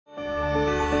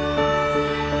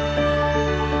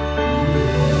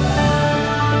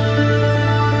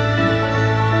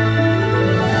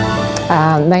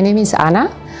My name is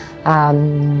Anna.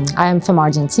 I am from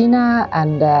Argentina,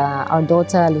 and our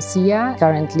daughter Lucia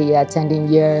currently attending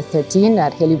year 13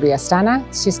 at Haileybury Astana.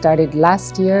 She started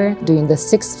last year doing the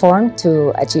 6th form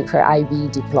to achieve her IB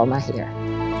diploma here.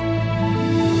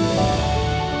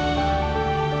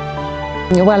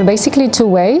 Well, basically two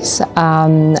ways.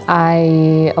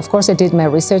 Of course, I did my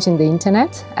research in the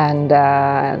internet, and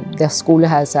the school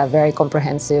has a very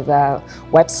comprehensive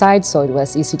website, so it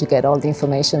was easy to get all the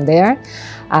information there.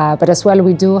 But as well,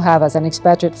 we do have, as an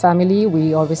expatriate family,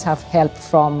 we always have help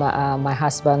from my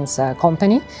husband's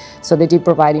company. So they did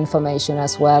provide information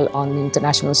as well on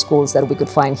international schools that we could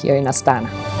find here in Astana.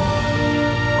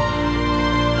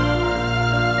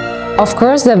 Of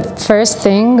course, the first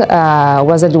thing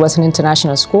was that it was an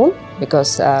international school,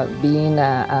 because being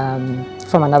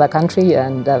from another country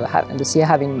and Lucia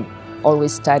having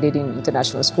always studied in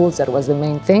international schools, that was the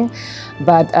main thing.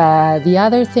 But the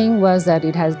other thing was that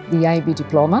it has the IB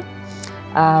Diploma.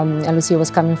 And Lucia was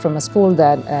coming from a school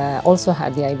that also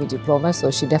had the IB Diploma,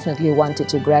 so she definitely wanted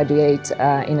to graduate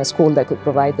in a school that could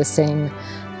provide the same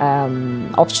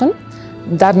option.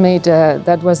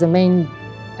 That was the main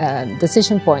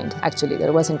decision point, actually, that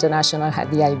it was international,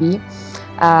 had the IB.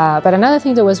 But another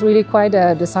thing that was really quite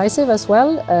decisive as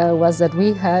well was that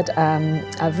we had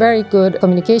a very good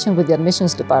communication with the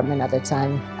admissions department at the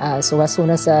time. So as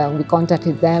soon as we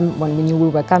contacted them when we knew we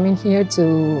were coming here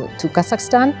to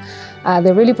Kazakhstan,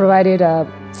 they really provided a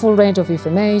full range of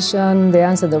information. They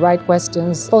answered the right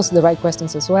questions, posed the right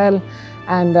questions as well.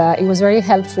 And it was very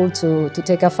helpful to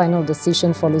take a final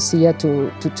decision for Lucia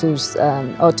to choose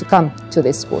or to come to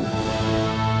this school.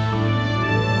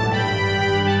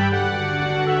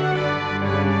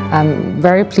 I'm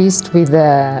very pleased with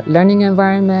the learning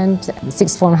environment, the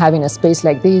 6th form having a space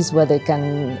like this where they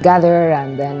can gather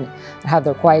and then have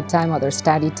their quiet time or their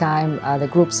study time. The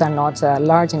groups are not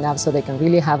large enough, so they can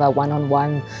really have a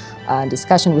one-on-one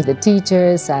discussion with the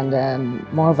teachers and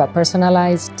more of a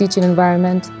personalized teaching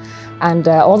environment. And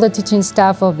all the teaching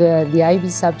staff of the IB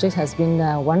subject has been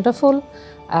wonderful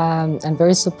and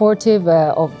very supportive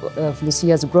of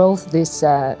Lucia's growth these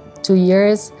 2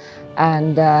 years.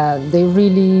 And they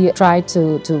really try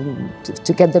to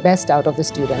get the best out of the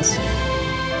students.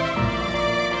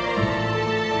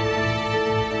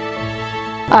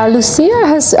 Lucia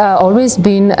has always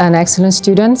been an excellent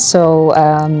student, so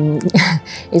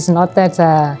it's not that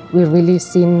we've really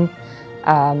seen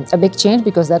a big change,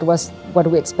 because that was what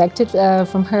we expected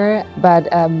from her. But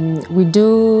we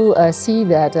do see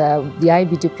that the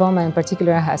IB Diploma in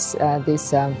particular has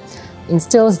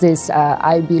instills this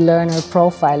IB learner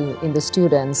profile in the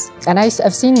students. And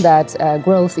I've seen that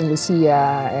growth in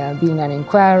Lucia, being an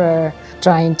inquirer,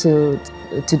 trying to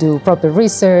do proper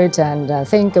research and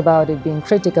think about it, being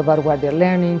critical about what they're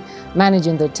learning,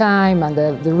 managing their time and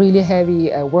the really heavy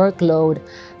workload,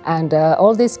 and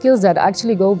all these skills that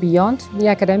actually go beyond the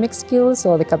academic skills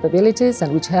or the capabilities,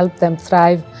 and which help them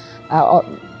thrive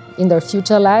in their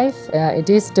future life. It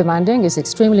is demanding, it's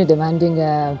extremely demanding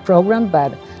program,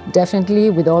 but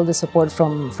definitely with all the support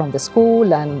from the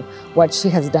school and what she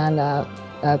has done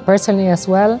personally as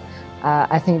well,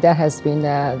 I think that has been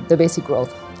the basic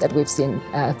growth that we've seen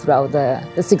throughout the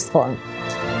 6th form.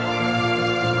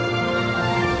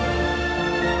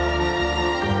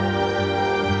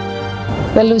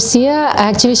 Well, Lucia,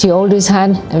 actually, she always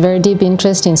had a very deep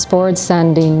interest in sports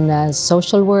and in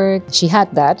social work. She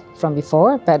had that from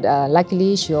before, but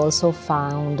luckily she also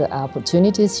found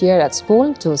opportunities here at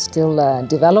school to still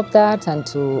develop that and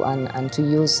to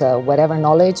use whatever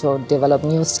knowledge or develop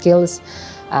new skills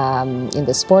in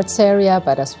the sports area,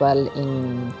 but as well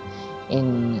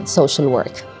in social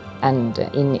work and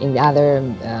in other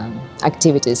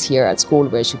activities here at school,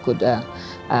 where she could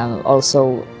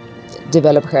also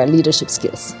develop her leadership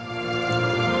skills.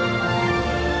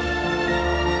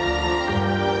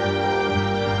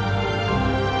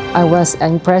 I was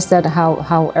impressed at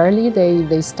how early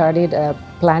they started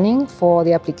planning for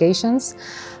the applications,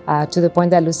 to the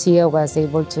point that Lucia was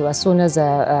able to, as soon as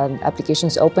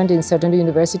applications opened in certain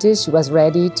universities, she was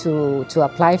ready to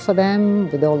apply for them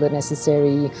with all the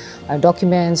necessary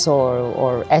documents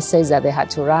or essays that they had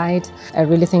to write. I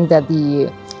really think that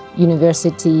the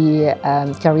university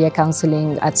career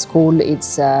counseling at school,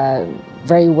 it's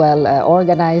very well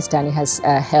organized, and it has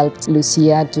helped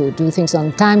Lucia to do things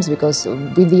on time, because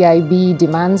with the IB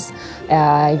demands,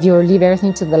 if you leave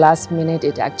everything to the last minute,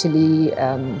 it actually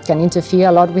can interfere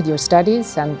a lot with your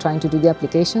studies and trying to do the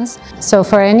applications. So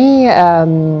for any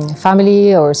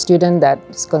family or student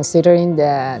that's considering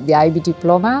the IB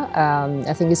Diploma,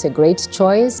 I think it's a great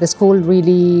choice. The school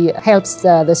really helps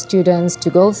the students to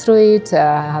go through it,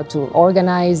 how to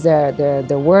organize their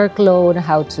workload,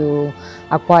 how to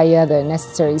acquire the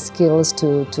necessary skills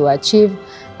to achieve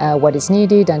what is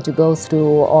needed, and to go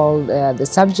through all the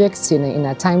subjects in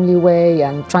a timely way,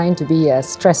 and trying to be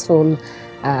as stressless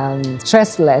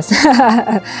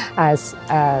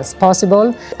as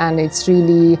possible. And it's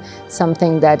really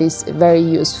something that is very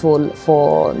useful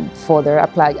for their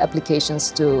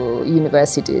applications to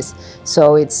universities.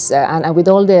 So it's and with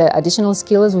all the additional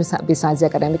skills besides the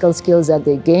academical skills that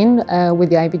they gain with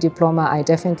the IB Diploma, I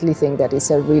definitely think that it's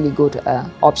a really good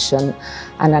option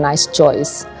and a nice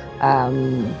choice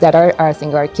that I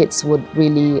think our kids would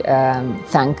really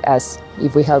thank us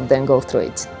if we help them go through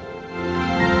it.